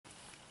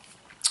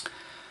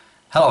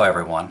Hello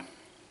everyone.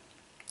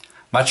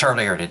 Much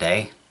earlier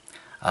today,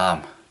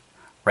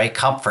 Ray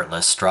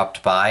Comfortless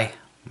dropped by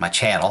my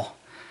channel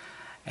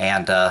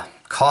and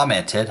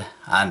commented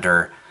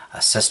under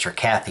Sister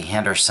Kathy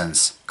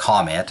Henderson's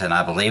comment, and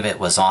I believe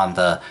it was on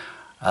the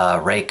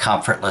Ray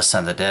Comfortless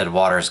and the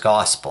Deadwaters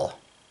Gospel.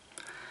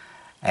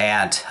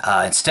 And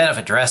instead of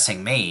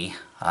addressing me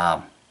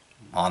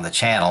on the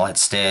channel,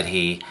 instead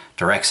he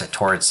directs it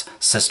towards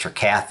Sister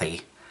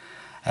Kathy,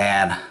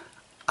 and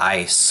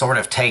I sort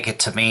of take it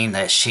to mean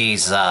that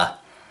she's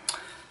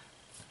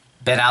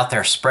been out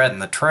there spreading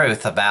the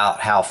truth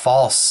about how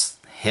false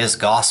his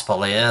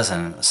gospel is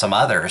and some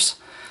others.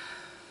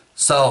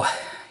 So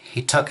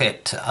he took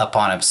it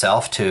upon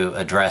himself to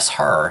address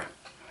her.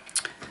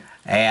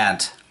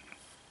 And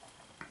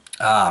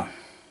I'm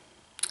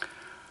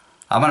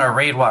going to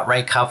read what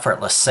Ray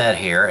Comfortless said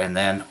here, and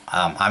then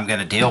I'm going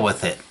to deal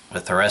with it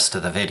with the rest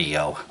of the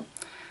video.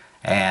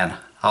 And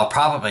I'll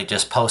probably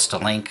just post a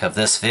link of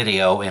this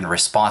video in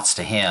response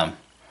to him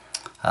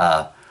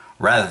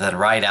rather than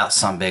write out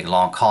some big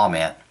long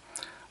comment,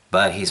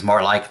 but he's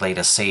more likely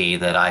to see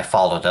that I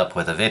followed up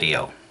with a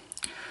video.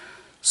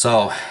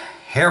 So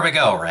here we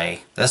go,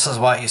 Ray. This is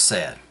what you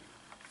said.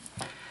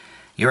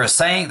 You are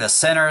saying the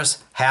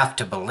sinners have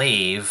to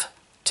believe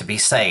to be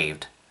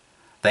saved.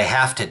 They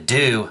have to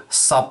do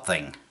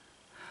something.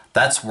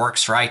 That's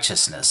works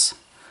righteousness.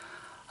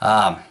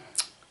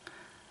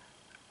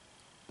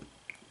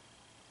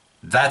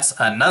 That's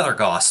another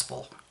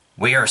gospel.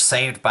 We are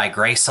saved by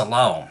grace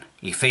alone.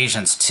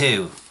 Ephesians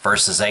 2,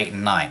 verses 8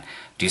 and 9.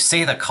 Do you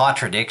see the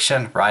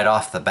contradiction right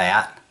off the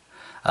bat?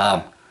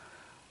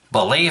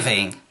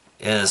 Believing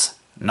is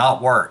not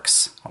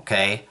works,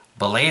 okay?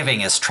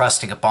 Believing is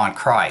trusting upon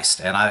Christ.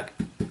 And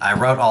I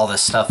wrote all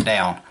this stuff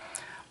down.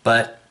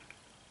 But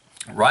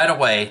right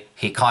away,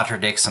 he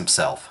contradicts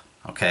himself,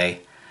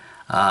 okay?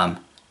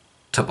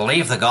 To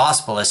believe the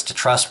gospel is to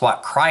trust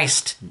what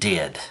Christ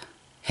did.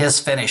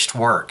 His finished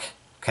work,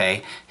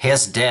 okay?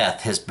 His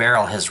death, his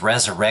burial, his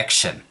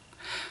resurrection,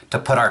 to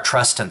put our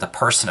trust in the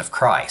person of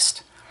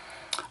Christ.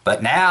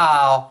 But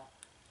now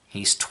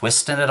he's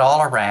twisting it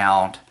all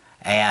around,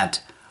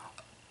 and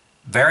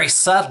very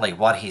subtly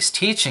what he's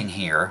teaching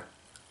here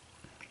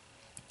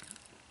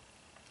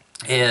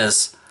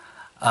is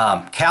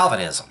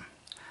Calvinism,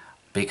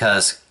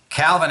 because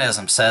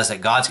Calvinism says that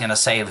God's going to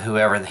save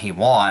whoever he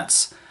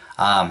wants,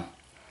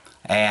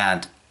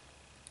 and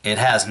it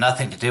has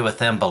nothing to do with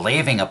them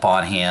believing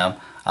upon him.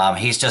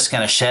 He's just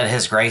going to shed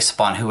his grace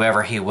upon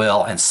whoever he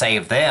will and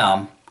save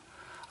them.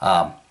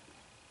 And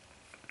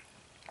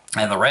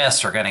the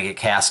rest are going to get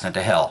cast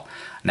into hell.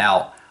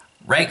 Now,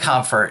 Ray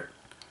Comfort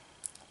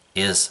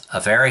is a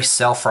very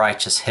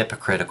self-righteous,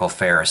 hypocritical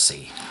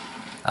Pharisee.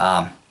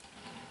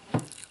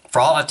 For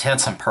all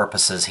intents and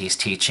purposes, he's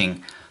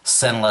teaching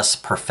sinless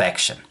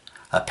perfection.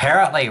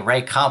 Apparently,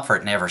 Ray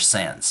Comfort never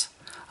sins.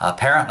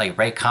 Apparently,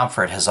 Ray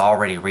Comfort has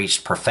already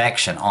reached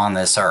perfection on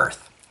this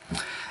earth.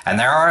 And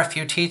there are a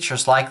few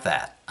teachers like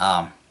that.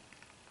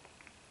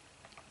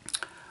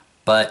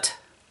 But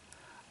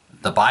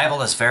the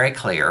Bible is very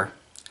clear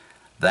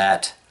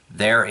that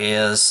there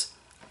is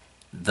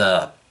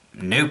the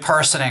new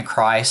person in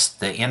Christ,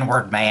 the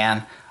inward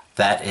man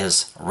that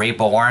is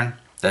reborn,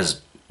 that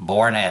is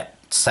born at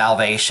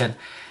salvation,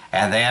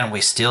 and then we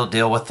still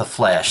deal with the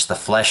flesh, the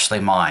fleshly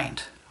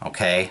mind,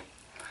 okay?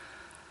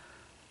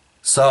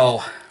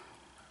 So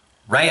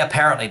Ray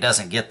apparently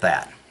doesn't get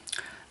that.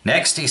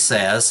 Next he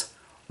says,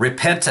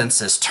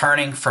 repentance is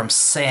turning from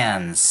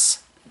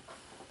sins.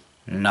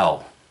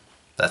 No,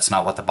 that's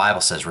not what the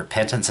Bible says.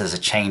 Repentance is a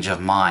change of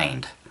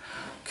mind.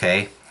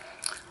 Okay?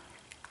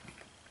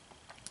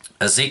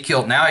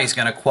 Ezekiel, now he's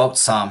going to quote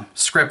some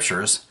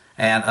scriptures,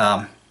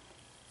 and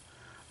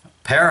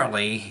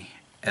apparently,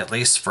 at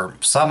least for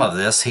some of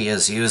this, he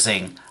is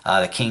using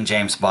the King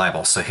James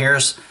Bible. So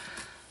here's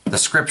the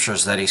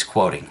scriptures that he's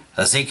quoting.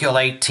 Ezekiel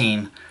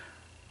 18,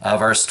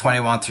 verse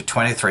 21 through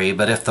 23,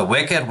 but if the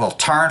wicked will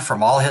turn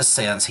from all his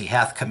sins he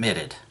hath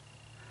committed.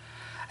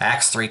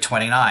 Acts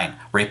 3:29,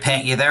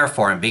 repent ye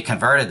therefore and be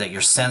converted that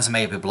your sins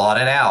may be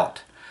blotted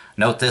out.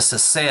 Note this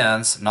is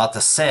sins, not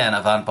the sin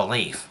of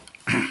unbelief.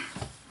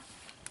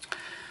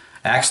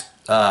 Acts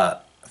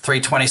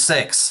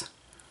 3:26,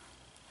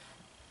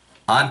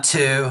 Acts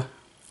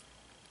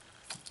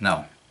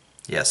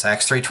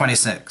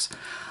 3:26.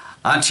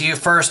 Unto you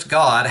first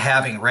God,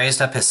 having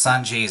raised up his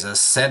Son Jesus,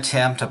 sent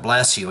him to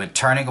bless you in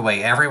turning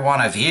away every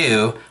one of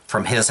you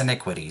from his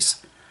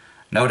iniquities.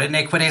 Note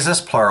iniquities is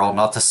plural,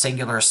 not the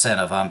singular sin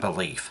of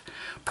unbelief.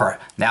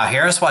 Now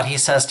here's what he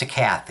says to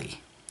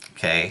Kathy.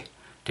 Okay,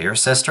 dear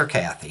Sister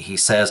Kathy, he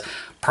says,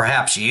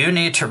 perhaps you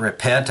need to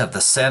repent of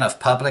the sin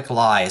of public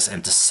lies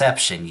and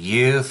deception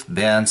you've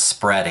been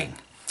spreading.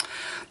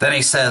 Then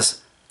he says,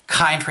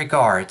 kind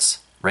regards,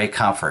 Ray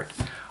Comfort.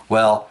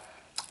 Well,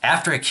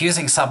 after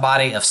accusing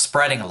somebody of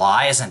spreading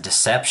lies and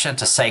deception,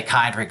 to say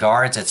kind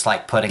regards, it's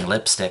like putting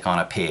lipstick on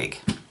a pig.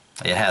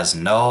 It has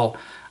no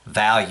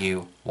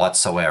value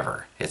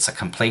whatsoever. It's a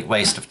complete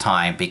waste of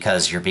time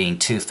because you're being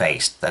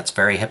two-faced. That's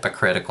very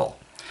hypocritical.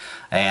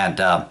 And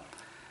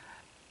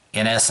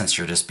in essence,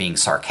 you're just being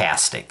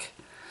sarcastic.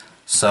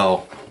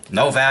 So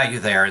no value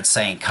there in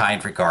saying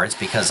kind regards,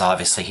 because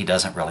obviously he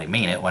doesn't really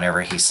mean it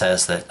whenever he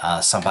says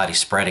that somebody's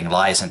spreading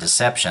lies and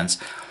deceptions.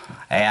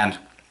 And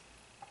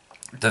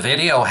the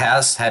video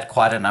has had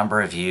quite a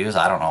number of views.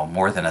 I don't know,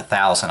 more than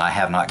 1,000. I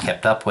have not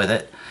kept up with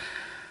it.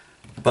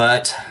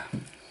 But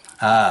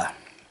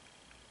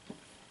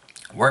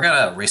we're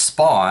going to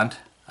respond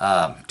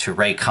to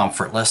Ray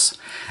Comfortless.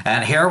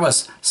 And here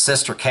was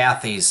Sister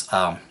Kathy's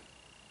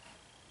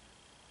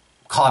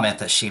comment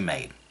that she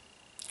made.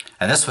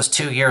 And this was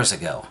 2 years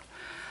ago.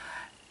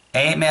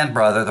 Amen,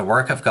 brother. The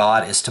work of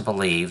God is to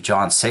believe.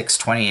 John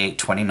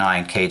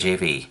 6:28-29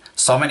 KJV.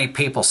 So many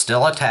people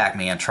still attack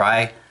me and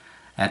try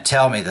and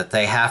tell me that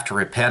they have to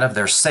repent of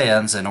their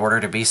sins in order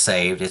to be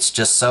saved. It's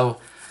just so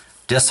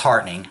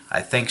disheartening.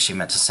 I think she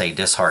meant to say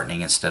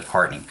disheartening instead of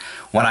heartening.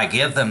 When I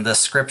give them this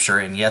scripture,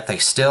 and yet they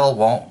still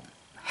won't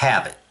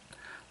have it.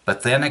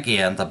 But then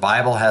again, the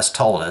Bible has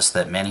told us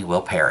that many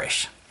will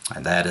perish.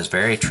 And that is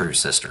very true,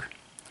 sister.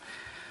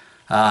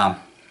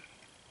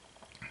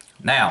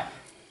 Now,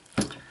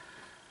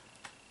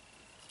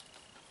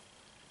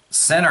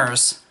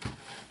 sinners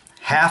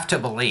have to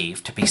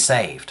believe to be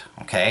saved,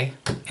 okay?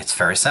 It's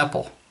very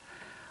simple.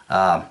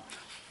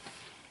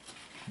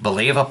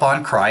 Believe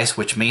upon Christ,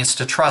 which means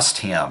to trust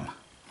Him.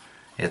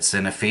 It's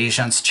in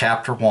Ephesians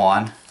chapter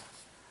 1,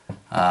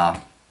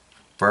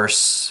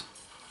 verse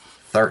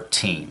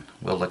 13.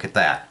 We'll look at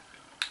that.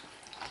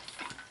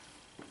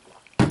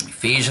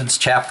 Ephesians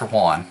chapter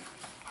 1.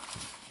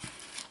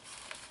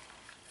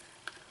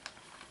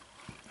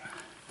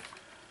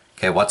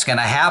 Okay, what's going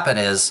to happen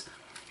is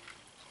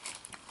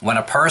when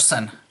a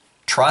person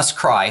trusts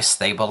Christ,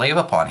 they believe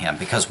upon Him.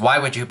 Because why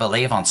would you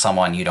believe on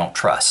someone you don't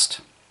trust?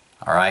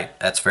 All right,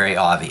 that's very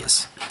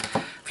obvious.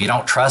 If you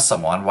don't trust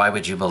someone, why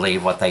would you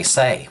believe what they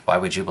say? Why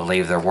would you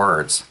believe their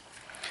words?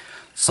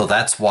 So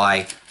that's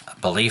why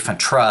belief and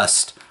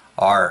trust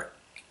are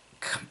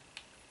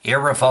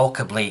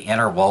irrevocably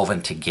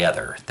interwoven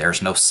together.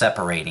 There's no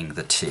separating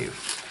the two.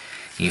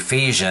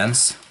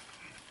 Ephesians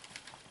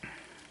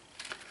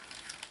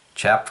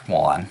chapter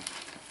 1,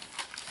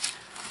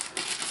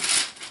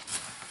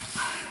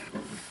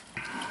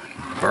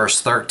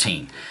 verse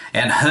 13.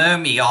 In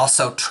whom ye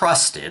also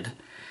trusted,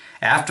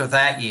 after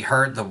that ye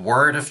heard the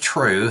word of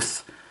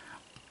truth,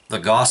 the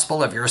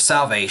gospel of your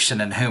salvation,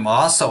 in whom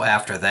also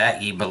after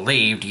that ye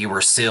believed, ye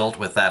were sealed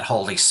with that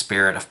Holy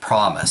Spirit of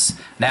promise.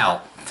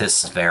 Now,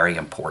 this is very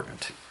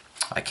important.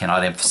 I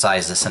cannot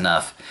emphasize this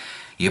enough.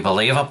 You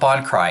believe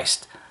upon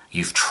Christ.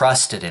 You've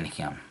trusted in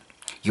Him.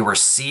 You were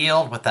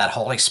sealed with that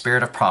Holy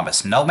Spirit of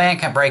promise. No man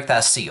can break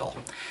that seal.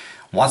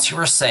 Once you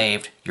are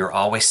saved, you're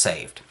always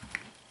saved.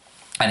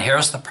 And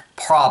here's the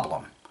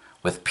problem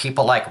with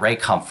people like Ray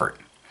Comfort.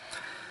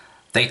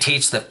 They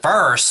teach that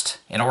first,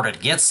 in order to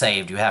get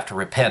saved, you have to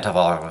repent of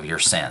all of your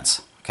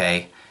sins.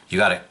 Okay? You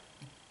got to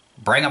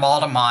bring them all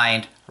to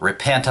mind,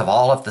 repent of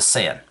all of the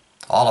sin,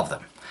 all of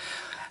them.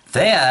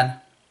 Then,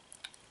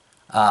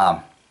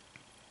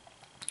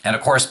 and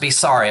of course, be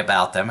sorry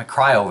about them and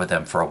cry over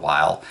them for a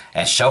while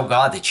and show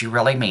God that you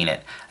really mean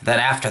it. Then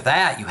after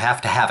that, you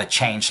have to have a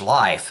changed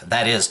life.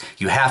 That is,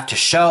 you have to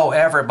show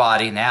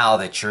everybody now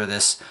that you're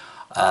this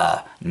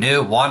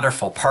new,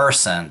 wonderful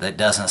person that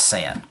doesn't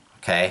sin.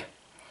 Okay?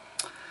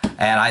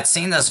 And I'd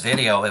seen this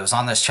video. It was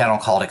on this channel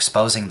called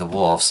Exposing the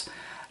Wolves.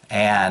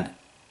 And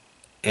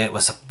it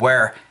was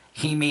where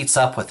he meets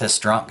up with this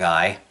drunk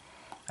guy.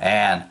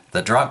 And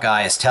the drunk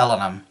guy is telling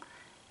him,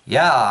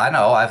 yeah, I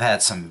know, I've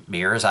had some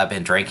beers, I've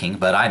been drinking,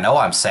 but I know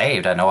I'm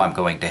saved, I know I'm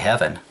going to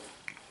heaven.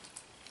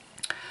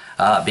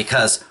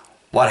 Because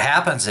what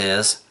happens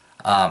is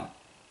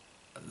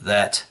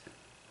that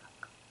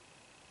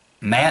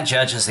man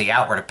judges the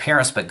outward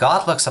appearance, but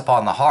God looks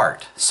upon the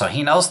heart. So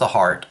He knows the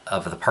heart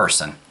of the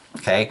person,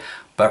 okay?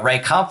 But Ray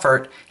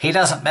Comfort, he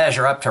doesn't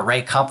measure up to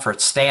Ray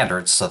Comfort's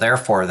standards, so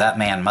therefore that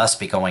man must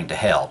be going to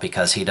hell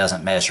because he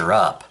doesn't measure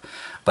up.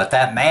 But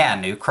that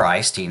man knew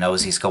Christ, he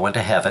knows he's going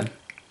to heaven.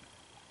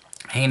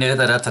 He knew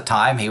that at the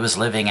time he was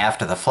living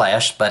after the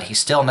flesh, but he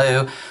still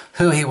knew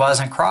who he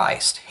was in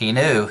Christ. He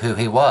knew who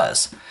he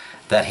was,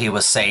 that he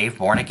was saved,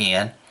 born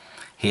again.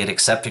 He had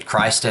accepted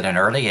Christ at an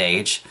early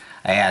age,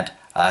 and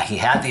he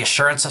had the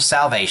assurance of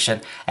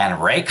salvation,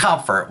 and Ray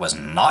Comfort was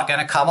not going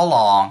to come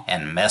along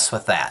and mess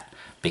with that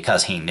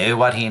because he knew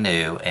what he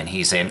knew, and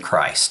he's in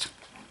Christ.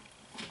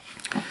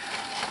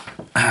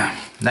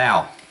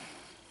 Now,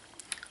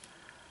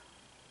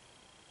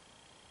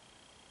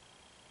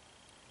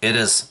 it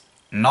is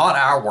not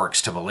our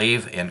works to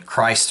believe in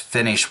Christ's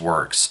finished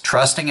works.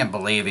 Trusting and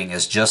believing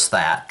is just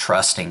that,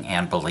 trusting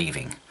and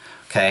believing.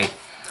 Okay?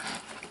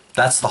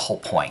 That's the whole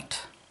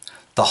point.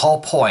 The whole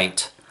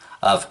point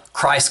of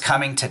Christ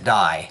coming to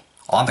die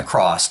on the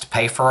cross to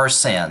pay for our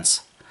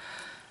sins,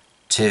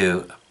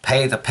 to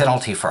pay the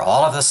penalty for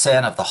all of the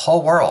sin of the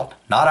whole world,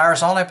 not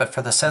ours only, but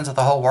for the sins of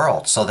the whole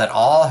world, so that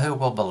all who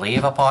will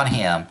believe upon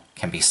Him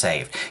can be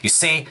saved. You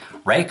see,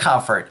 Ray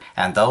Comfort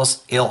and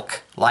those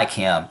ilk like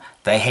him,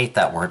 they hate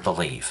that word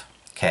believe,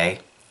 okay?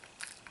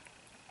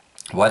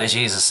 What does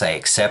Jesus say?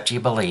 Except you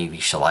believe,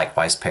 you shall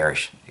likewise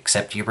perish.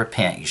 Except you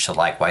repent, you shall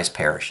likewise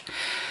perish.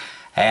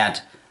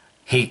 And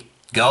he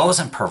goes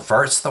and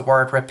perverts the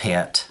word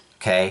repent,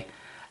 okay,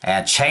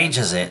 and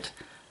changes it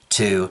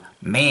to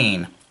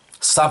mean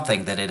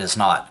something that it is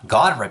not.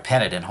 God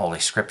repented in Holy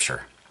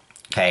Scripture,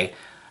 okay?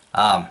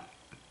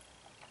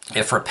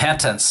 If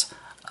repentance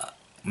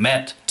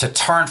meant to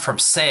turn from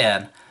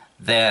sin,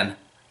 then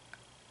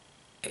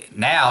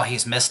now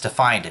he's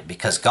misdefined it,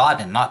 because God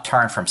did not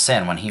turn from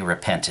sin when he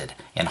repented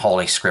in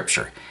Holy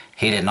Scripture.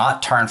 He did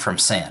not turn from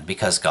sin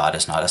because God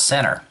is not a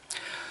sinner.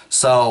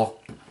 So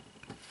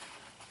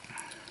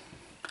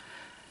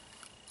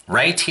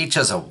Ray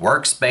teaches a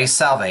works-based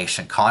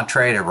salvation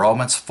contrary to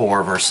Romans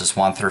 4 verses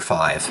 1 through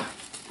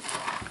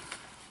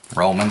 5.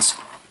 Romans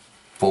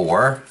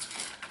 4.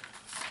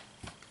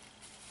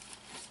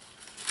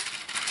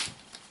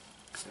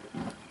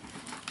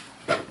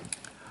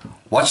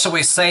 What shall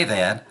we say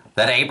then?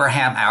 That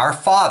Abraham our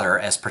father,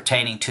 as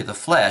pertaining to the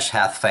flesh,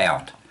 hath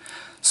found.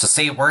 So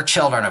see, we're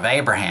children of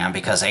Abraham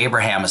because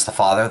Abraham is the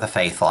father of the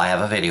faithful. I have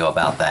a video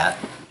about that.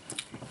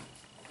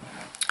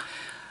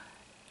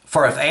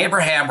 For if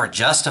Abraham were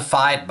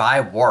justified by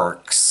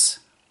works,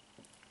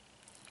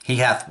 he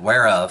hath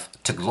whereof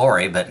to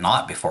glory, but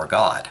not before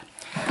God.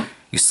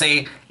 You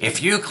see,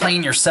 if you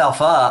clean yourself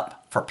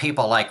up for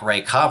people like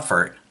Ray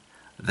Comfort,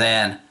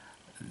 then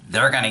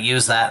they're going to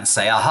use that and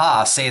say,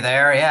 aha, see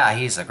there, yeah,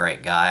 he's a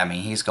great guy. I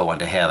mean, he's going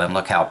to heaven.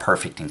 Look how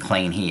perfect and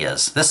clean he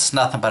is. This is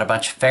nothing but a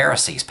bunch of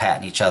Pharisees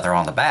patting each other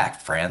on the back,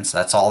 friends.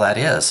 That's all that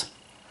is.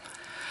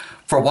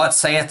 For what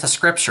saith the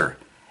Scripture?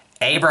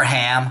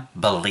 Abraham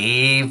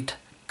believed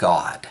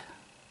God.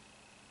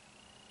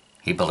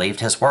 He believed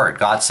his word.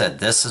 God said,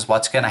 this is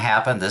what's going to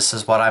happen. This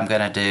is what I'm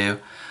going to do.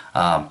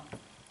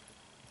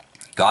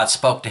 God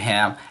spoke to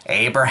him.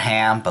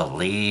 Abraham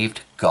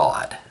believed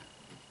God.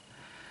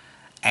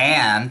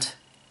 And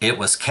it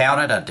was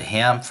counted unto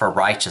him for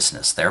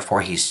righteousness.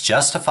 Therefore he's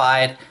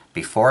justified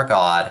before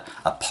God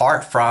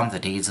apart from the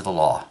deeds of the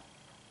law.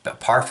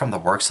 Apart from the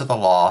works of the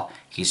law,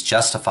 he's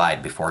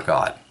justified before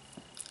God.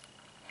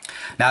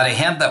 Now to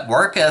him that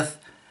worketh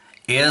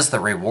is the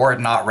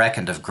reward not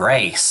reckoned of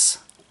grace,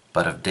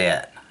 but of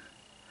debt.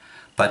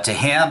 But to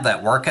him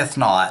that worketh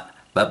not,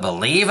 but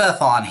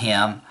believeth on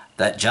him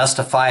that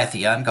justifieth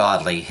the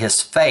ungodly,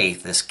 his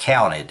faith is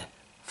counted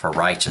for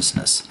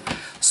righteousness.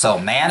 So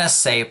man is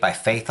saved by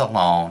faith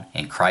alone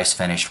in Christ's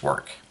finished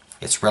work.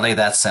 It's really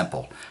that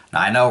simple.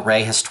 Now I know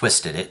Ray has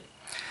twisted it,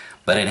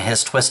 but in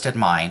his twisted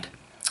mind,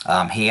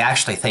 he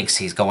actually thinks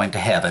he's going to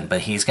heaven,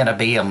 but he's going to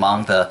be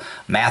among the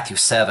Matthew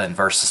 7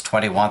 verses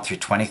 21 through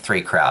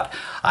 23 crowd.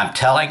 I'm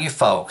telling you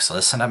folks,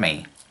 listen to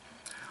me.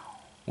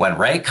 When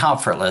Ray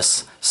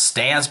Comfortless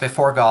stands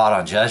before God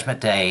on Judgment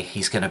Day,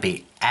 he's going to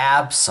be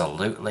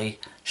absolutely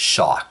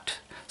shocked,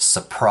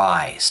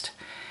 surprised.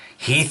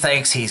 He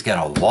thinks he's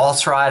going to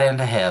waltz right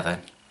into heaven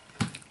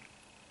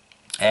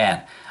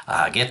and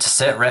get to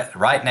sit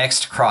right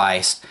next to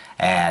Christ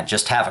and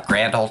just have a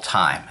grand old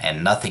time.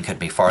 And nothing could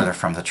be farther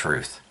from the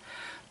truth.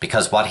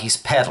 Because what he's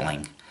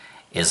peddling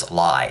is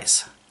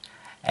lies.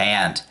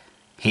 And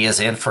he is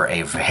in for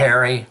a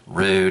very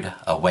rude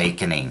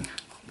awakening.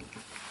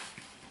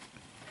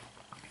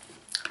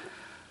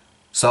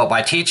 So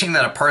by teaching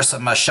that a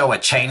person must show a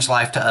changed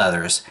life to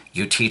others,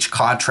 you teach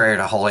contrary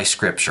to Holy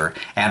Scripture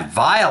and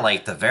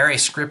violate the very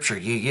Scripture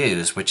you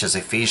use, which is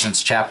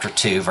Ephesians chapter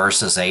 2,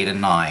 verses 8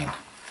 and 9.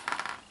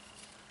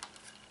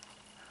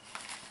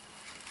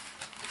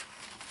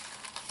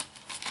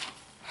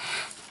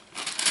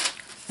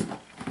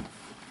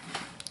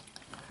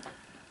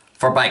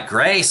 For by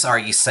grace are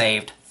ye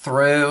saved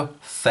through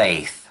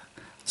faith.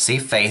 See,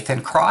 faith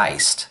in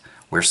Christ.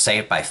 We're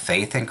saved by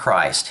faith in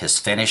Christ, his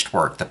finished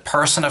work. The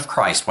person of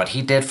Christ, what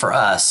he did for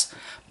us,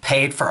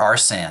 paid for our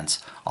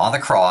sins on the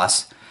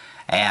cross.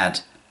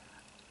 And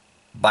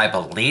by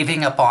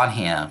believing upon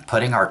him,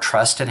 putting our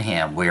trust in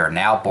him, we are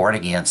now born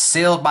again,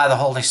 sealed by the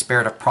Holy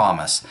Spirit of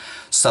promise.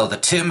 So the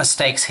two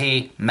mistakes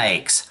he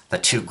makes, the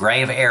two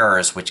grave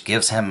errors which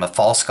gives him a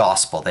false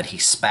gospel that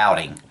he's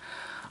spouting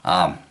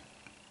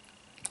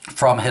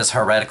from his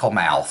heretical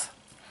mouth,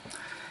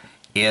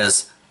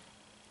 is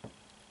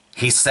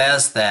he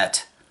says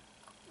that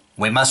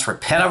we must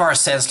repent of our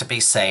sins to be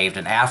saved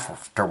and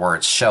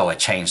afterwards show a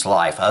changed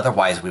life.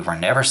 Otherwise, we were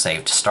never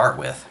saved to start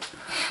with.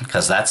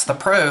 Because that's the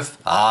proof.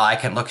 I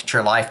can look at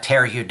your life,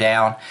 tear you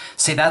down.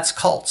 See, that's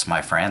cults,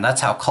 my friend.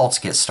 That's how cults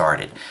get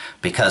started.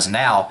 Because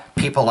now,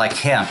 people like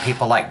him,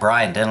 people like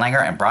Brian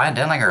Denlinger, and Brian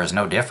Denlinger is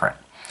no different.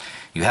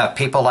 You have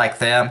people like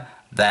them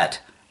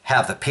that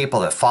have the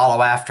people that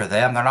follow after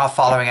them. They're not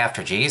following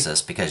after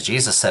Jesus because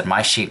Jesus said,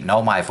 my sheep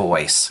know my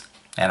voice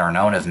and are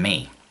known of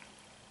me.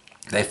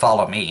 They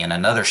follow me, and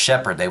another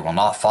shepherd they will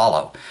not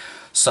follow.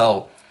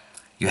 So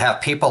you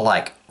have people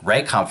like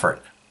Ray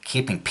Comfort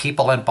keeping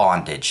people in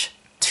bondage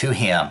to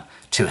him,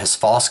 to his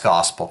false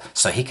gospel,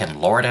 so he can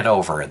lord it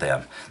over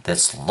them.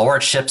 This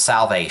lordship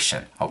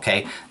salvation,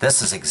 okay?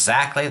 This is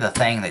exactly the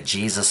thing that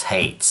Jesus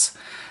hates.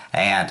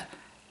 And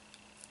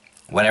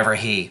whenever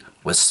he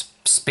was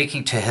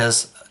speaking to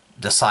his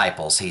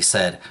disciples, he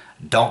said,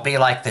 don't be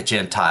like the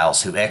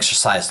Gentiles who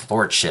exercise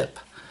lordship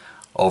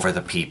over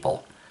the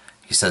people.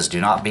 He says,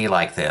 do not be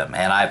like them.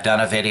 And I've done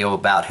a video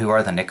about who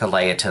are the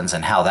Nicolaitans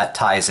and how that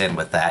ties in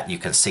with that. You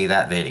can see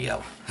that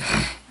video.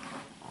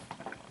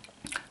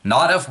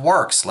 Not of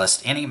works,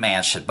 lest any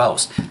man should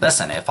boast.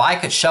 Listen, if I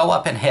could show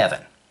up in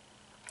heaven,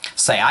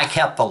 say I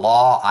kept the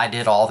law, I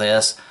did all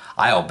this,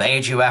 I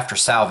obeyed you after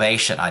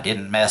salvation, I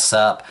didn't mess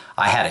up,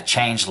 I had a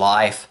changed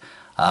life,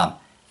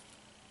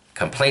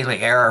 completely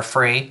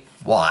error-free,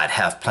 well, I'd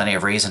have plenty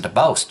of reason to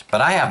boast.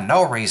 But I have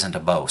no reason to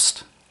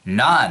boast.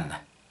 None.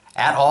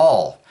 At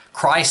all.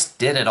 Christ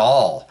did it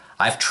all.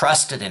 I've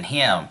trusted in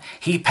Him.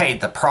 He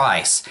paid the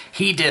price.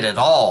 He did it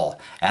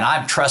all. And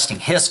I'm trusting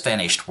His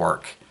finished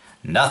work.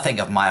 Nothing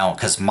of my own.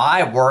 Because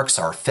my works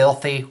are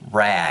filthy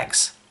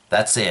rags.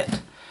 That's it.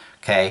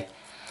 Okay?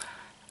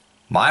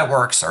 My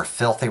works are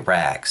filthy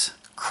rags.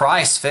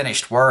 Christ's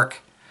finished work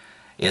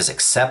is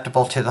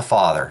acceptable to the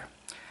Father.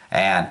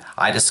 And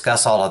I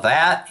discuss all of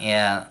that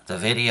in the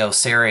video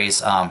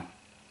series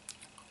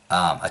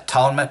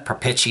Atonement,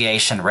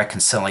 Propitiation,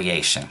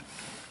 Reconciliation.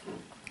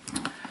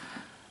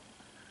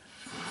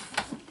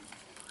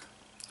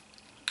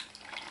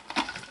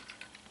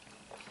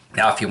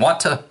 Now, if you want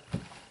to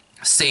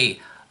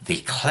see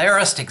the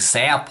clearest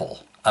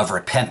example of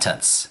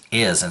repentance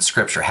is in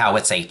Scripture, how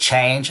it's a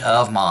change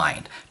of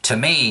mind. To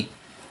me,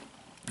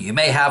 you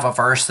may have a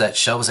verse that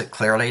shows it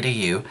clearly to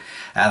you,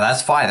 and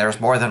that's fine. There's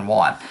more than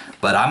one.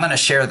 But I'm going to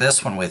share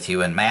this one with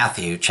you in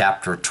Matthew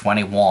chapter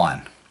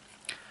 21.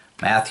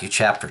 Matthew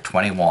chapter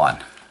 21.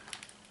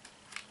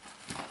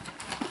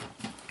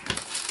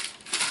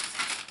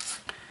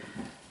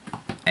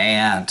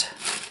 And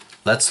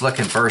let's look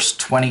at verse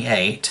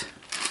 28.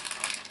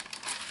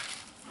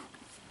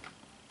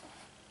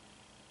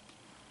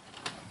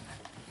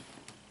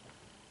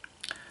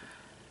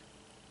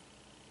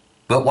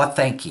 But what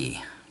think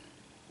ye?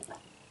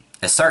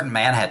 A certain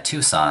man had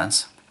 2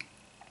 sons,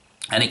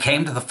 and he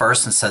came to the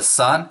first and said,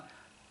 Son,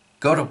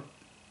 go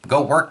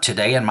work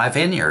today in my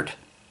vineyard.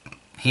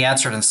 He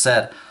answered and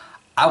said,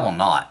 I will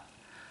not.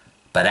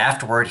 But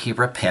afterward he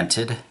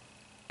repented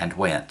and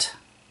went.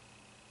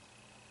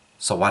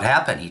 So what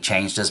happened? He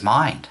changed his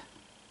mind.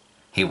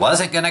 He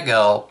wasn't going to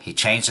go. He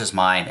changed his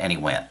mind and he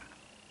went.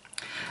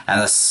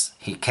 And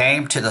he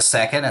came to the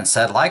second and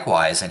said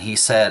likewise. And he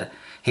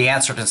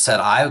answered and said,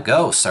 I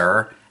go,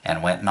 sir,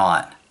 and went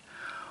not.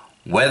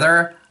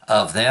 Whither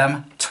of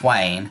them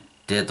twain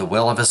did the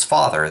will of his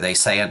father? They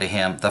say unto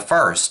him, the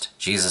first.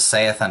 Jesus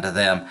saith unto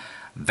them,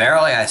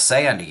 Verily I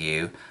say unto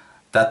you,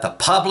 that the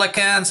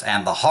publicans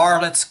and the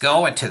harlots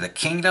go into the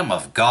kingdom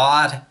of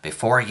God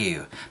before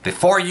you.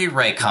 Before you,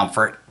 Ray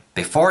Comfort,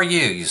 before you,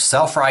 you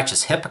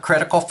self-righteous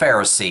hypocritical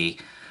Pharisee,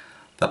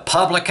 the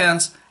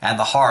publicans and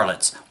the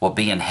harlots will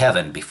be in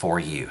heaven before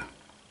you.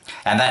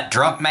 And that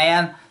drunk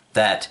man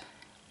that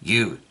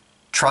you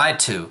tried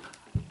to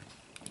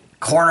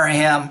corner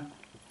him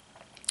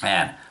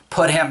and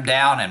put him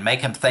down and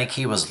make him think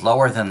he was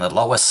lower than the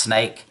lowest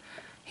snake,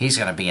 he's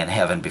going to be in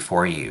heaven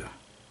before you.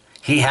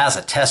 He has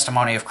a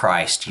testimony of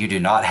Christ. You do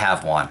not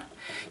have one.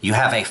 You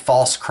have a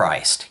false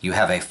Christ. You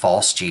have a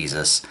false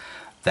Jesus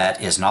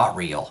that is not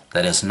real,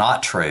 that is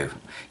not true.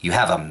 You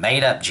have a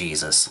made-up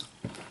Jesus.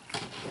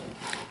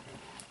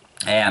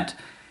 And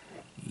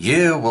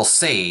you will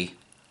see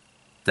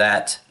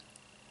that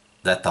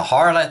the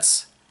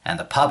harlots and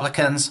the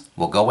publicans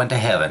will go into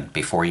heaven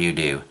before you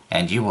do,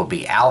 and you will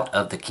be out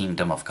of the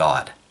kingdom of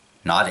God,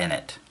 not in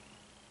it.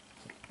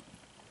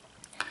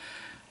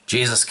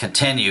 Jesus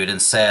continued and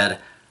said,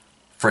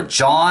 For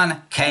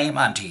John came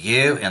unto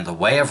you in the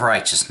way of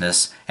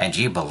righteousness, and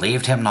ye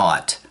believed him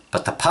not.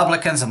 But the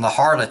publicans and the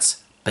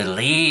harlots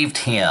believed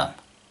him.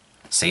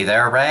 See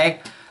there, Ray?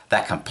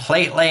 That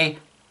completely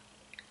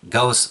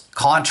goes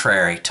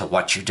contrary to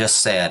what you just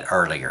said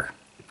earlier.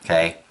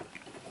 Okay?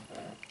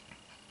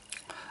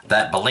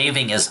 That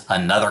believing is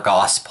another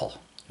gospel,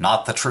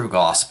 not the true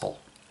gospel.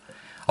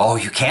 Oh,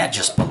 you can't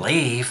just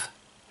believe.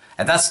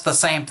 And that's the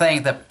same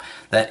thing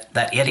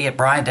that idiot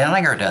Brian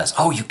Denlinger does.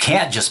 Oh, you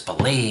can't just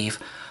believe.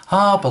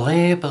 Oh,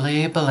 believe,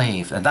 believe,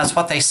 believe. And that's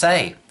what they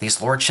say,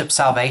 these Lordship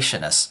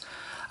Salvationists,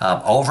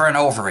 over and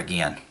over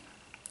again.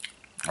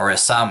 Or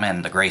as some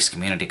in the grace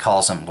community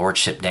calls them,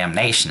 Lordship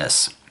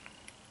Damnationists.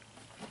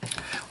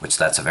 Which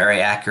that's a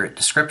very accurate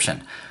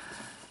description.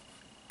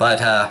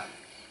 But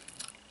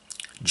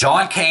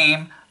John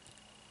came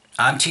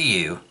unto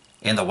you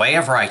in the way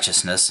of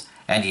righteousness,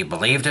 and ye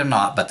believed him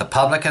not. But the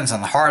publicans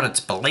and the harlots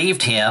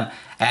believed him,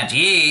 and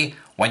ye,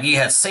 when ye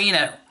had seen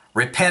it,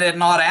 repented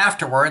not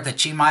afterward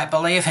that ye might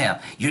believe him.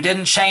 You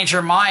didn't change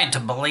your mind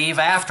to believe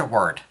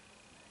afterward.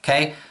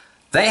 Okay?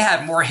 They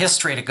had more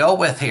history to go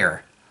with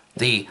here.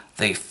 The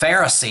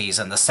Pharisees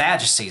and the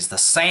Sadducees, the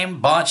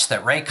same bunch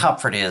that Ray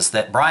Comfort is,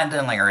 that Brian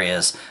Denlinger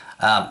is,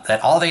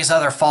 that all these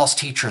other false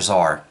teachers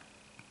are,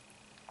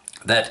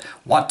 that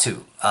want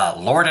to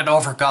lord it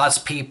over God's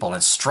people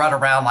and strut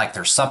around like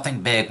there's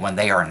something big when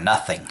they are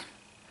nothing.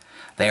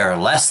 They are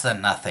less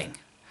than nothing,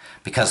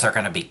 because they're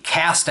going to be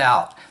cast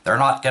out. They're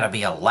not going to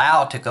be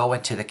allowed to go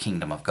into the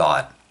kingdom of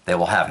God. They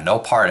will have no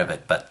part of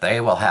it, but they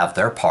will have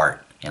their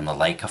part in the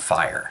lake of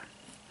fire.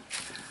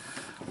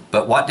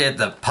 But what did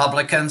the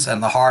publicans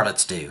and the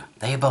harlots do?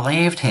 They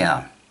believed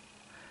him.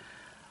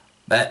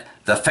 But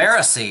the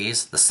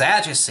Pharisees, the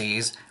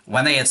Sadducees,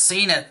 when they had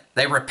seen it,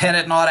 they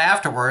repented not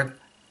afterward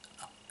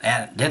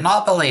and did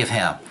not believe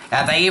him.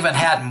 And they even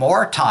had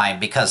more time,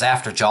 because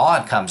after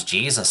John comes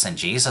Jesus, and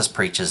Jesus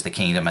preaches the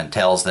kingdom and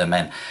tells them,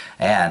 and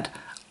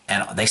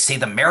they see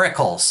the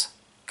miracles.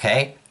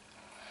 Okay?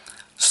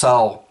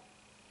 So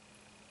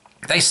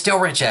they still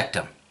reject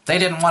him. They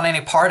didn't want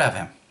any part of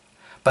him.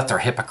 But they're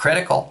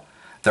hypocritical.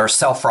 They're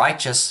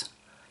self-righteous.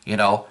 You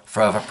know,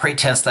 for a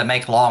pretense, they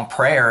make long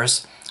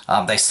prayers.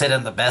 They sit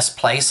in the best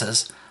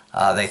places.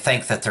 They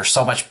think that they're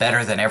so much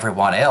better than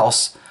everyone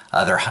else.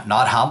 They're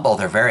not humble.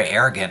 They're very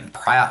arrogant and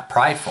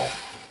prideful.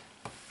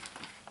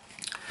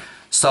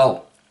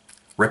 So,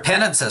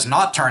 repentance is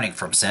not turning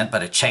from sin,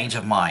 but a change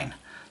of mind.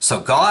 So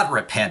God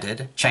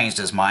repented, changed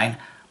his mind,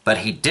 but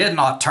he did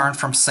not turn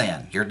from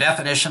sin. Your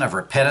definition of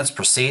repentance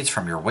proceeds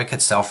from your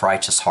wicked,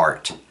 self-righteous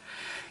heart.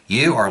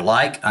 You are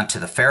like unto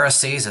the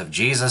Pharisees of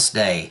Jesus'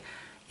 day.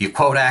 You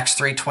quote Acts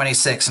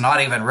 3:26,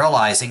 not even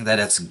realizing that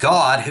it's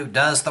God who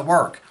does the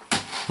work.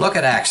 Look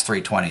at Acts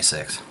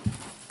 3:26.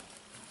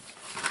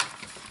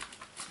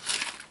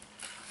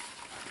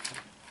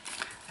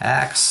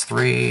 Acts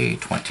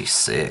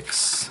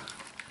 3:26.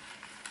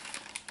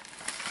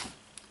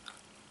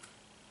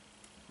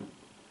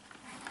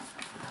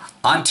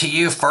 Unto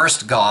you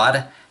first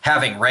God,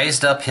 having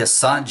raised up his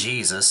Son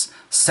Jesus,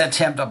 sent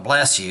him to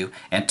bless you,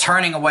 and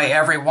turning away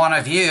every one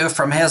of you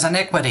from his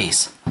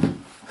iniquities.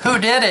 Who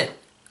did it?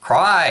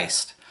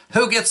 Christ.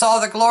 Who gets all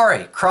the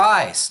glory?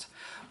 Christ.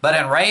 But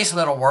in Ray's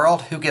little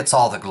world, who gets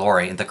all the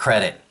glory and the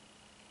credit?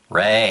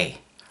 Ray.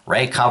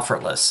 Ray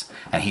comfortless.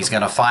 And he's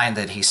going to find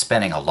that he's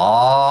spending a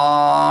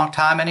long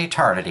time in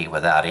eternity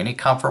without any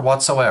comfort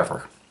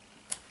whatsoever.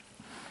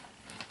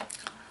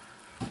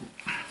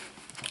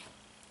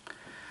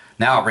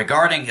 Now,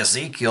 regarding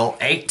Ezekiel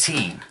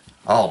 18.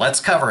 Oh, let's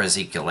cover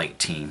Ezekiel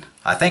 18.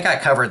 I think I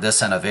covered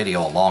this in a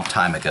video a long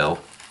time ago.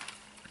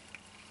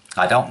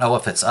 I don't know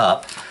if it's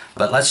up,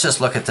 but let's just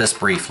look at this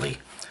briefly.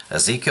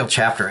 Ezekiel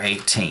chapter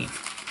 18.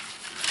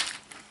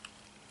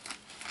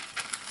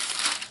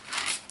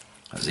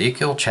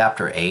 Ezekiel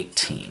chapter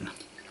 18.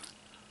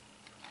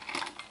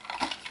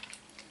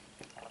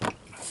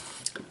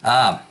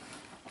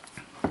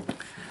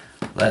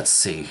 Let's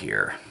see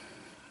here.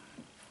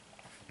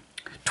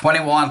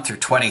 21 through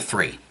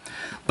 23.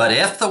 But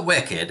if the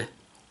wicked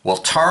will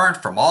turn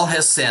from all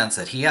his sins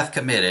that he hath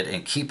committed,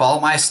 and keep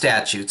all my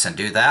statutes, and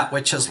do that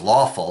which is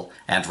lawful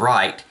and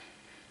right,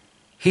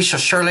 he shall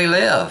surely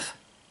live.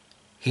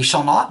 He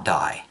shall not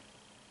die.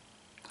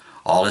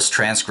 All his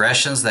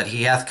transgressions that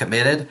he hath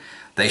committed,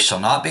 they shall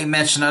not be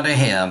mentioned unto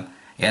him.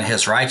 In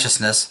his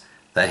righteousness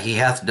that he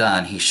hath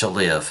done, he shall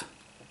live.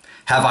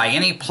 Have I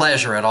any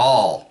pleasure at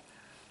all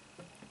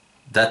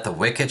that the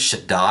wicked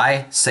should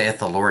die, saith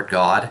the Lord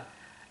God,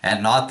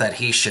 and not that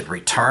he should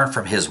return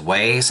from his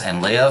ways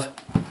and live?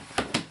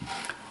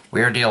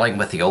 We are dealing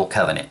with the Old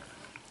Covenant.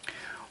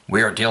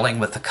 We are dealing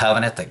with the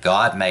covenant that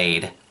God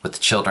made with the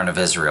children of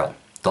Israel,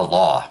 the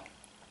law.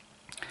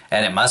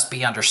 And it must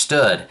be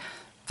understood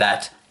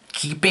that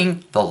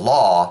keeping the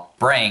law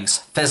brings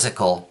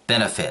physical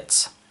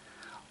benefits.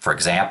 For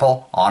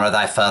example, honor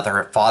thy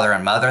father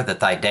and mother, that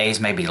thy days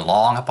may be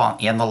long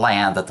in the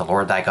land that the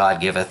Lord thy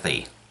God giveth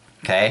thee.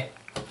 Okay?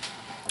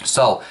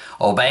 So,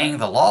 obeying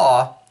the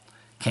law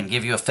can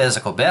give you a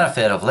physical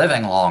benefit of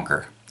living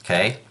longer.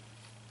 Okay?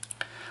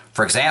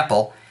 For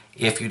example,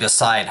 if you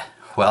decide,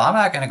 well, I'm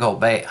not going to go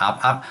obey,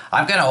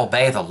 I'm going to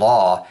obey the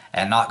law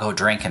and not go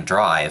drink and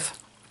drive.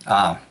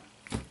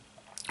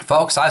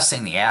 Folks, I've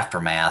seen the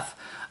aftermath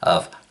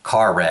of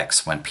car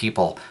wrecks when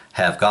people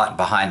have gotten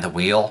behind the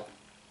wheel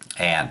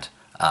and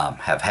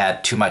have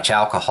had too much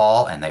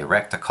alcohol and they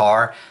wreck the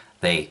car.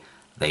 They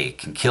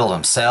can kill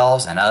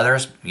themselves and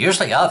others,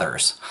 usually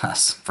others.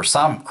 For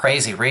some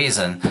crazy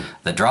reason,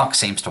 the drunk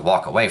seems to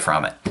walk away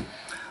from it.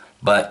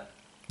 But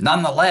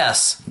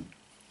nonetheless,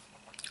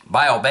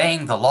 by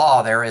obeying the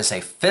law, there is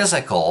a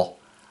physical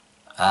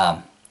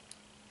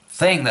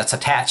thing that's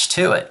attached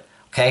to it.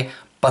 Okay?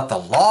 But the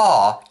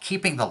law,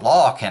 keeping the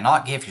law,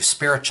 cannot give you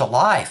spiritual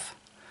life.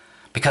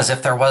 Because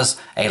if there was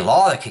a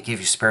law that could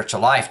give you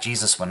spiritual life,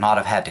 Jesus would not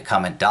have had to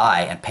come and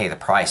die and pay the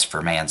price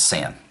for man's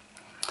sin.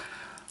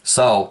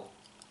 So,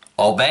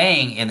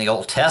 obeying in the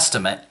Old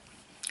Testament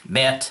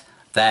meant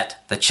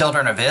that the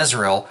children of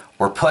Israel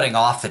were putting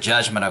off the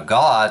judgment of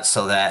God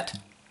so that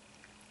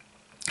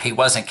he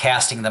wasn't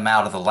casting them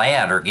out of the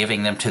land or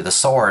giving them to the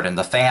sword and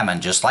the famine,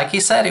 just like he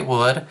said he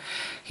would.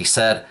 He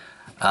said,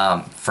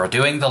 for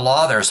doing the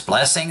law, there's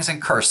blessings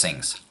and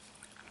cursings.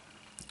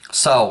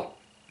 So,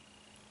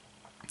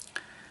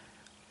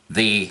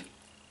 the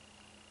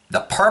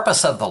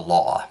purpose of the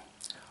law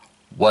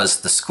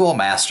was the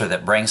schoolmaster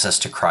that brings us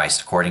to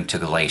Christ, according to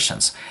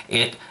Galatians.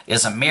 It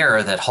is a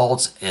mirror that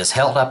is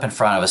held up in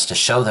front of us to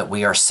show that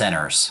we are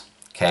sinners.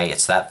 Okay,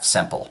 it's that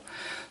simple.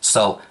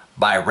 So,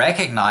 by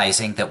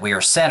recognizing that we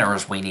are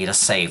sinners, we need a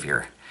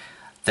Savior.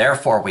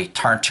 Therefore, we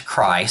turn to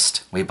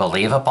Christ. We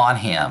believe upon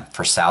him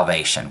for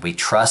salvation. We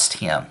trust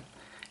him,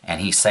 and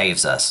he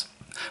saves us.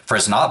 For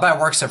it's not by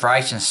works of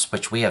righteousness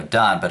which we have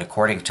done, but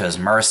according to his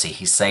mercy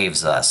he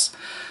saves us.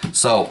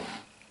 So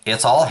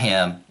it's all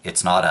him,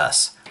 it's not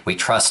us. We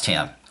trust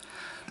him.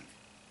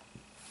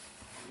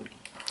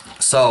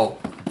 So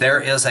there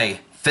is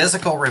a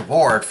physical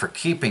reward for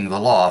keeping the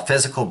law, a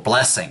physical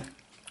blessing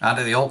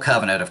under the old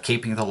covenant of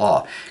keeping the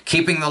law.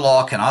 Keeping the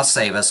law cannot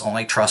save us,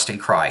 only trusting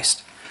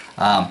Christ.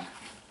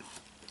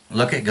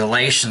 Look at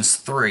Galatians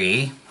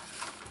 3.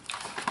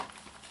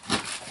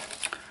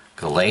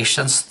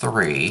 Galatians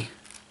 3.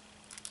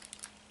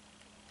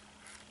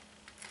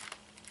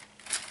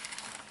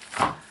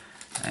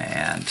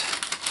 And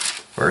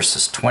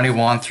verses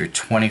 21 through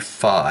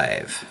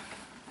 25.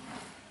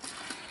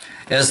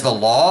 Is the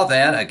law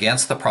then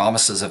against the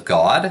promises of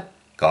God?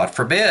 God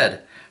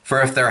forbid.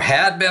 For if there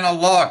had been a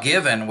law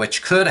given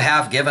which could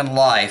have given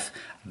life,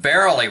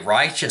 verily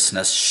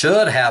righteousness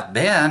should have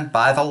been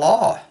by the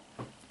law.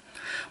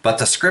 But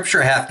the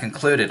Scripture hath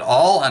concluded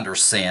all under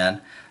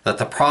sin, that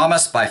the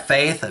promise by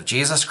faith of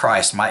Jesus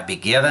Christ might be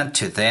given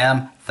to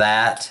them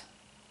that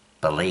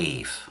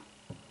believe.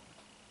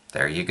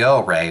 There you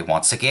go, Ray,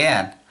 once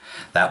again.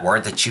 That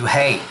word that you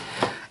hate.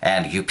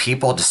 And you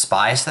people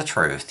despise the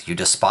truth. You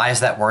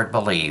despise that word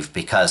believe,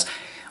 because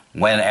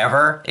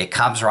whenever it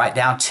comes right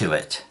down to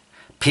it,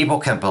 people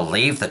can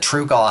believe the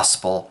true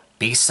gospel,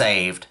 be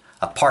saved,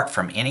 apart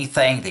from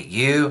anything that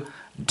you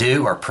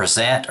do or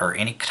present or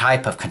any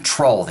type of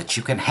control that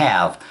you can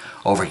have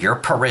over your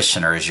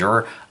parishioners,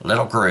 your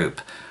little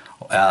group,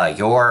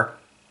 your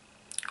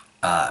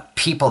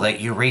people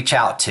that you reach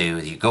out to.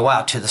 You go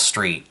out to the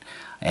street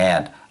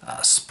and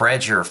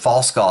spread your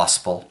false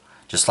gospel,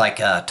 just like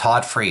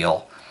Todd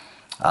Friel.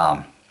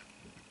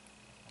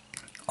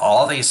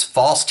 All these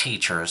false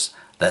teachers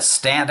that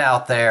stand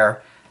out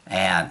there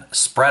and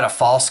spread a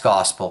false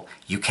gospel,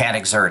 you can't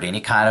exert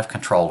any kind of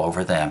control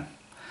over them,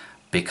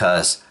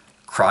 because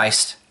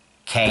Christ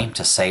came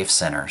to save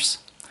sinners,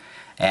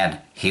 and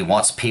he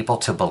wants people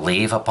to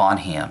believe upon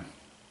him.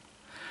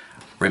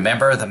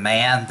 Remember the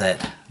man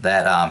that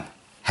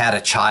had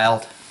a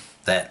child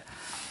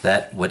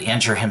that would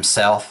injure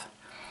himself?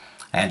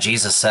 And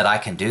Jesus said, I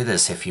can do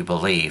this if you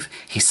believe.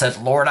 He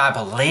said, Lord, I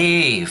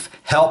believe.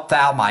 Help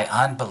thou my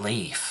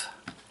unbelief.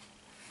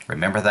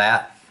 Remember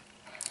that?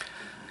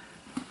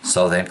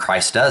 So then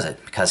Christ does it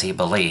because he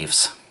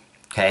believes.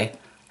 Okay?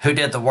 Who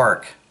did the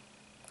work?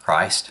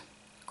 Christ.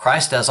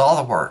 Christ does all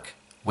the work.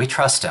 We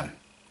trust him.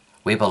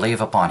 We believe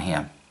upon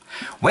him.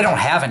 We don't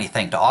have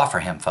anything to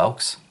offer him,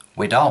 folks.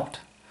 We don't.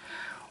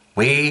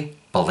 We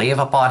believe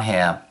upon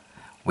him.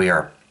 We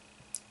are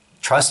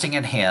trusting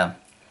in him.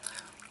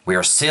 We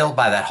are sealed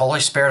by that Holy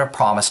Spirit of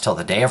promise till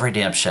the day of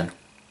redemption,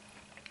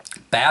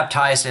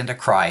 baptized into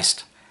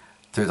Christ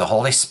through the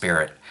Holy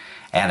Spirit,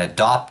 and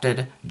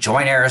adopted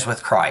joint heirs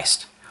with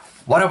Christ.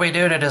 What do we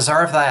do to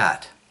deserve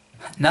that?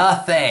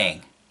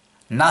 Nothing.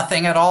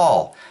 Nothing at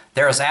all.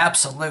 There is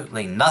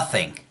absolutely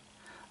nothing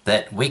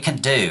that we can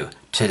do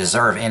to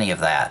deserve any of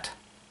that.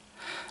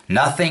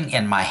 Nothing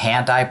in my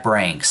hand I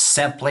bring,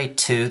 simply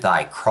to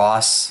thy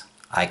cross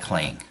I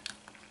cling.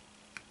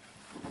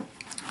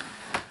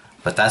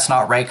 But that's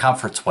not Ray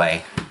Comfort's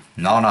way.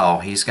 No,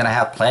 he's going to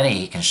have plenty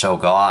he can show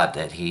God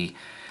that he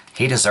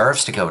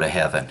deserves to go to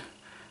heaven,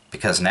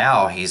 because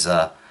now he's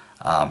a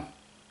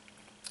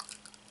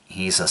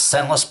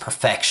sinless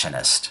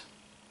perfectionist,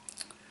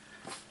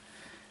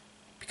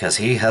 because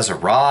he has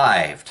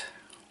arrived.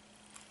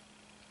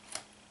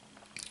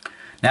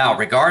 Now,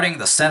 regarding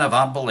the sin of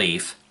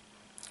unbelief,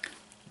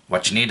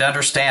 what you need to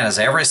understand is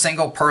every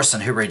single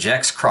person who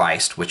rejects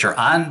Christ, which are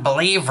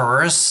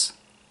unbelievers,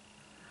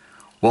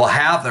 will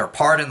have their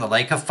part in the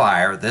lake of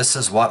fire. This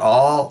is what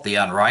all the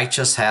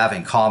unrighteous have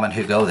in common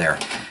who go there.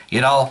 You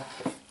know,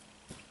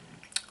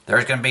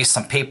 there's going to be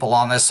some people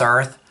on this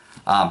earth.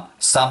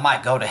 Some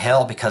might go to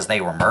hell because they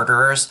were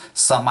murderers.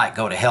 Some might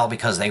go to hell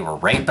because they were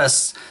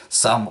rapists.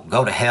 Some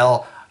go to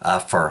hell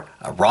for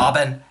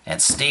robbing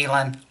and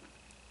stealing.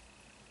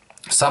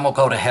 Some will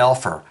go to hell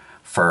for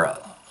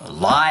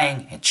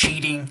lying and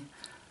cheating.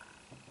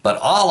 But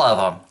all of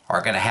them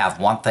are going to have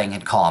one thing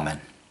in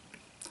common.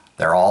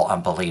 They're all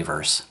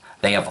unbelievers.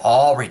 They have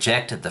all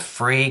rejected the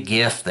free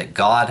gift that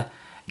God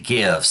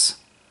gives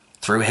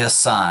through his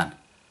Son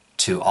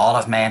to all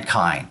of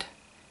mankind.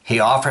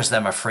 He offers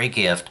them a free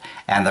gift,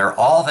 and they're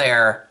all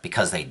there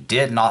because they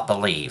did not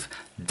believe.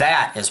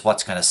 That is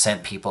what's going to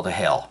send people to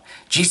hell.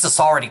 Jesus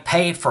already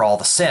paid for all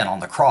the sin on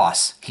the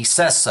cross. He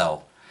says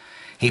so.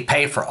 He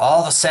paid for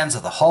all the sins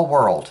of the whole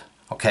world.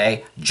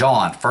 Okay?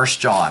 John, 1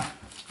 John.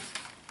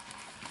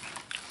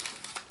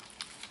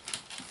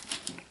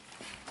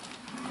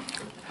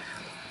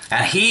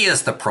 And he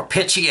is the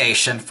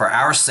propitiation for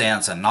our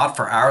sins, and not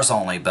for ours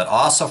only, but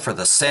also for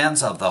the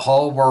sins of the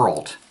whole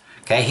world.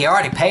 Okay, he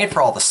already paid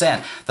for all the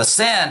sin. The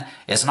sin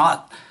is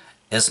not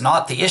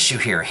the issue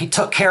here. He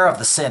took care of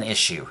the sin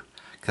issue.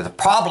 Okay, the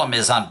problem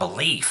is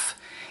unbelief.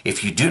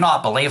 If you do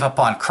not believe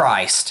upon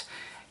Christ,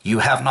 you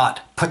have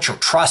not put your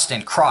trust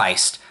in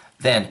Christ,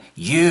 then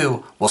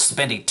you will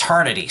spend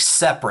eternity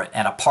separate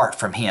and apart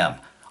from him,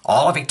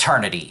 all of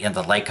eternity in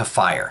the lake of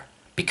fire,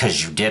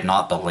 because you did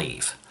not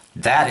believe.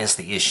 That is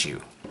the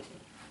issue.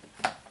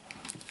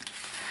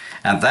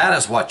 And that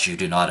is what you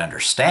do not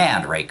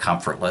understand, Ray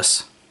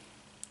Comfortless.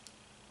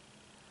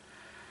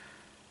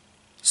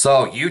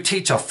 So you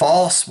teach a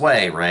false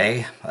way,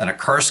 Ray, an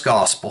accursed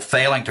gospel,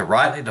 failing to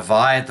rightly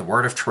divide the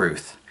word of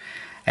truth.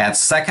 And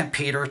 2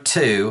 Peter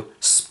 2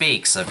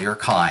 speaks of your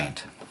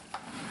kind.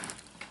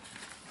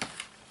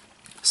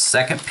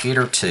 2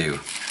 Peter 2.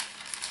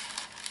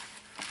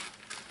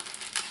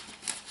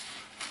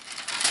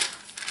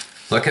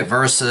 Look at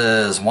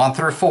verses 1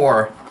 through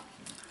 4.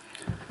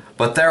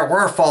 But there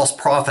were false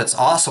prophets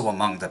also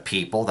among the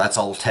people, that's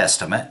Old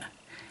Testament,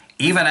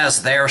 even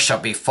as there shall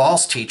be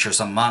false teachers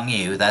among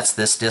you, that's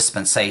this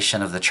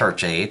dispensation of the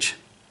church age,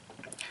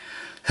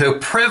 who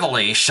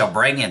privily shall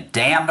bring in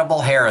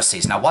damnable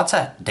heresies. Now what's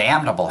a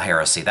damnable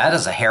heresy? That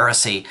is a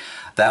heresy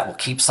that will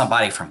keep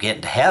somebody from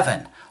getting to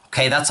heaven.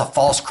 Okay, that's a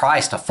false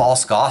Christ, a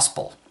false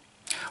gospel,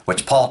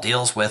 which Paul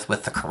deals with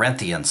the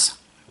Corinthians.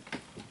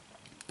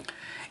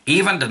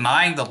 Even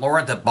denying the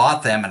Lord that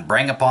bought them, and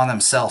bring upon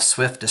themselves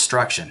swift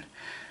destruction.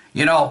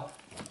 You know,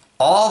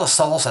 all the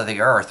souls of the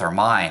earth are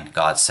mine,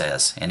 God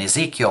says. In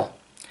Ezekiel,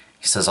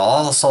 he says,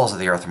 all the souls of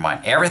the earth are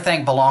mine.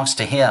 Everything belongs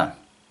to him,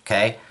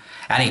 okay?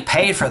 And he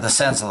paid for the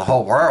sins of the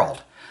whole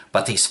world.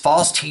 But these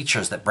false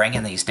teachers that bring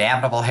in these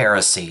damnable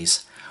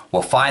heresies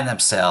will find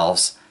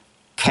themselves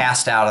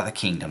cast out of the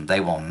kingdom. They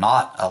will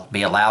not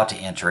be allowed to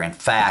enter. In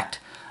fact,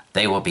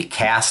 they will be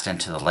cast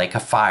into the lake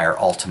of fire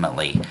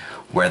ultimately,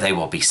 where they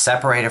will be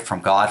separated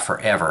from God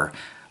forever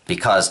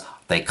because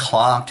they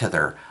clung to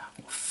their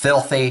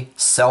filthy,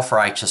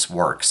 self-righteous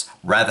works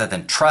rather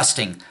than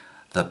trusting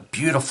the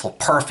beautiful,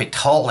 perfect,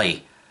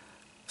 holy,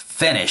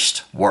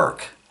 finished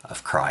work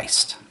of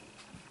Christ.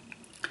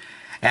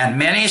 And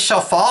many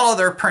shall follow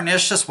their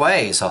pernicious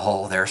ways.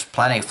 Oh, there's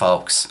plenty,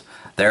 folks.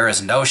 There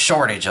is no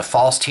shortage of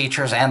false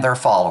teachers and their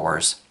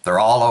followers. They're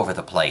all over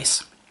the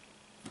place.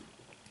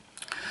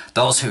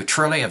 Those who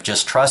truly have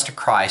just trusted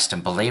Christ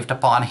and believed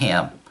upon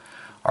him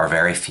are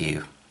very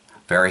few,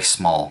 very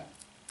small.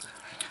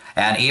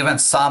 And even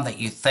some that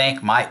you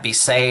think might be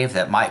saved,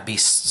 that might be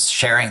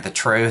sharing the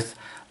truth,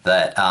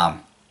 that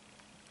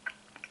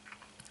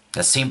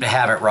seem to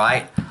have it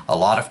right, a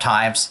lot of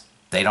times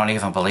they don't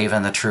even believe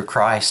in the true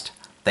Christ.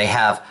 They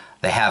have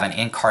an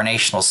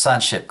incarnational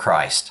sonship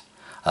Christ,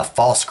 a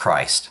false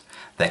Christ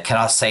that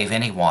cannot save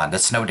anyone.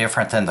 That's no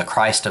different than the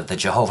Christ of the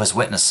Jehovah's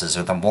Witnesses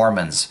or the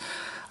Mormons.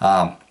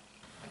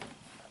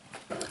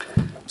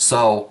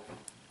 So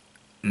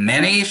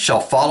many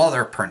shall follow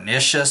their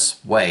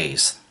pernicious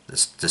ways,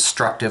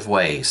 destructive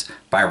ways,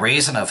 by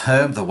reason of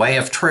whom the way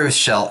of truth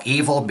shall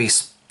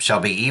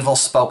be evil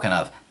spoken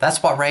of.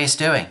 That's what Ray's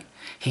doing.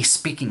 He's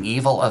speaking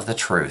evil of the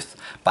truth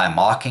by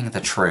mocking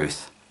the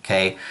truth,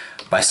 okay?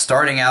 By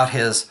starting out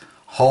his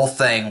whole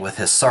thing with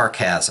his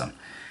sarcasm.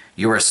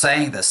 You are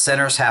saying that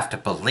sinners have to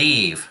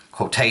believe,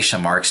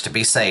 quotation marks, to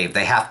be saved.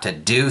 They have to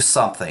do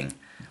something.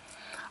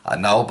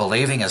 No,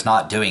 believing is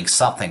not doing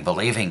something.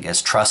 Believing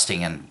is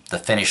trusting in the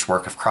finished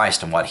work of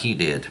Christ and what he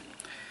did.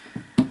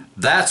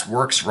 That's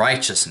works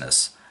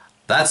righteousness.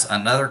 That's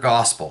another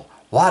gospel.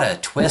 What a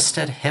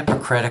twisted,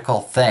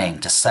 hypocritical thing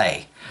to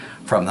say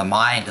from the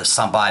mind of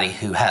somebody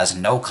who has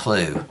no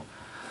clue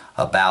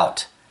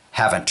about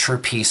having true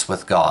peace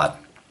with God.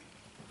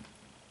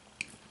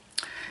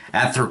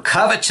 And through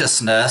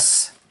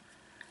covetousness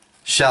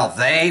shall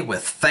they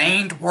with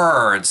feigned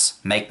words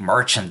make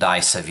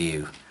merchandise of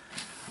you.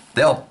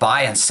 They'll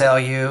buy and sell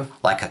you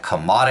like a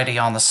commodity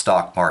on the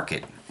stock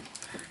market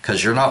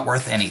because you're not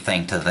worth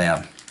anything to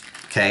them.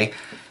 Okay?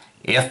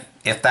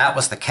 If that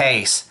was the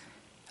case,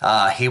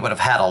 he would have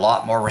had a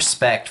lot more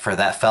respect for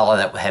that fellow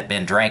that had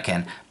been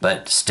drinking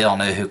but still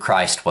knew who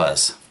Christ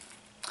was.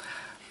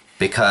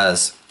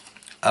 Because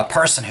a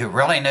person who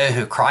really knew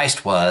who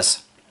Christ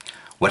was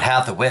would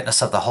have the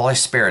witness of the Holy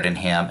Spirit in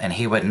him, and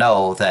he would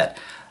know that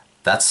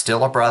that's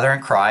still a brother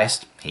in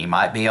Christ. He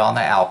might be on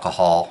the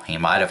alcohol. He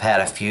might have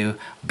had a few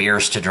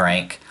beers to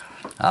drink.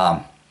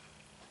 But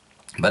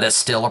it's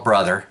still a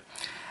brother.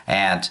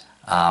 And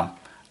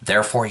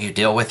therefore you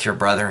deal with your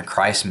brother in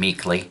Christ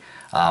meekly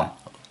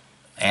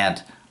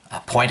and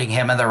pointing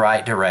him in the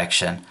right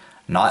direction,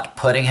 not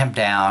putting him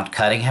down,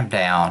 cutting him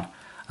down,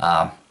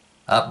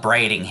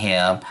 upbraiding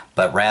him,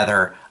 but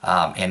rather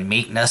in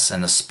meekness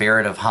and the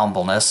spirit of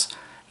humbleness,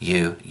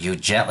 you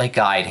gently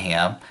guide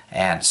him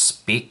and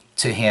speak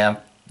to him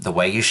the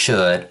way you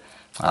should.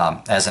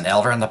 As an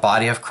elder in the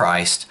body of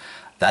Christ,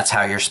 that's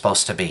how you're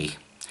supposed to be.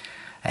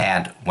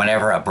 And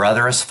whenever a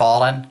brother has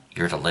fallen,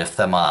 you're to lift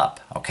them up,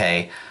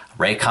 okay?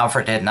 Ray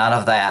Comfort did none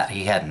of that.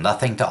 He had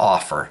nothing to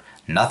offer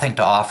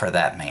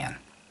that man.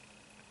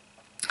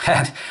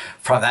 And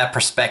from that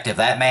perspective,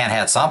 that man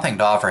had something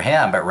to offer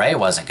him, but Ray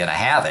wasn't going to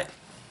have it,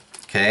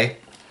 okay?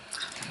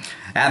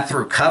 And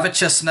through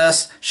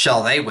covetousness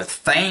shall they with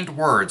feigned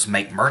words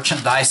make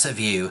merchandise of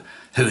you,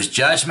 whose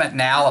judgment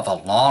now of a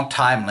long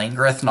time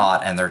lingereth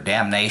not, and their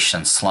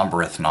damnation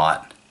slumbereth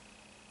not.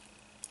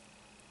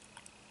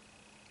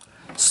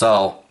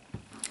 So,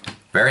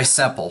 very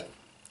simple.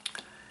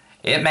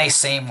 It may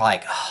seem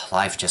like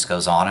life just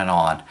goes on,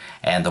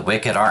 and the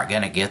wicked aren't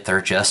going to get their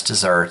just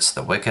desserts.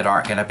 The wicked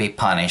aren't going to be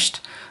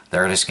punished.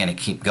 They're just going to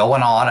keep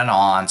going on and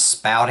on,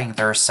 spouting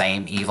their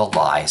same evil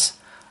lies.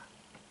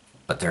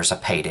 But there's a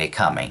payday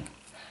coming.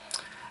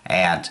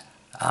 And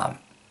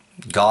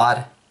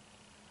God,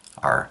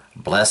 our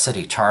blessed,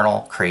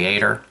 eternal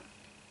Creator,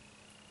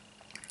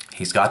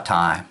 He's got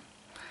time.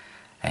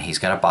 And He's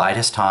going to bide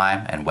His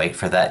time and wait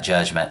for that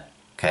judgment.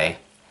 Okay?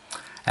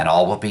 And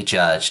all will be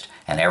judged.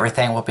 And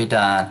everything will be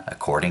done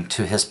according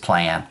to His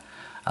plan,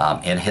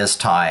 in His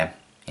time,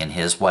 in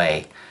His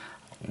way,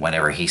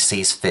 whenever He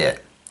sees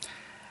fit.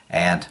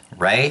 And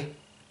Ray,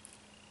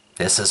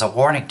 this is a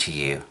warning to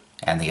you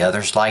and the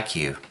others like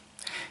you.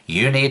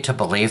 You need to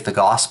believe the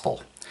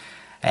gospel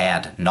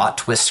and not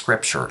twist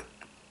Scripture,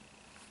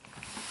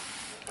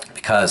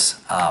 because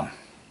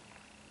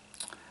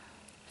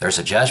there's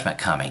a judgment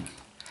coming,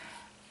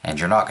 and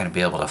you're not going to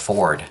be able to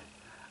afford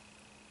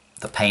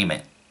the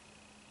payment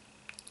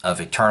of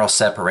eternal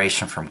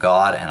separation from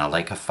God and a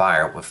lake of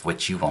fire with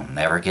which you will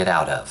never get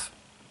out of.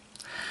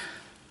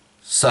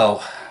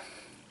 So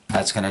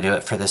that's going to do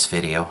it for this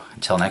video.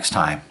 Until next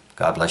time,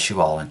 God bless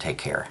you all and take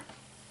care.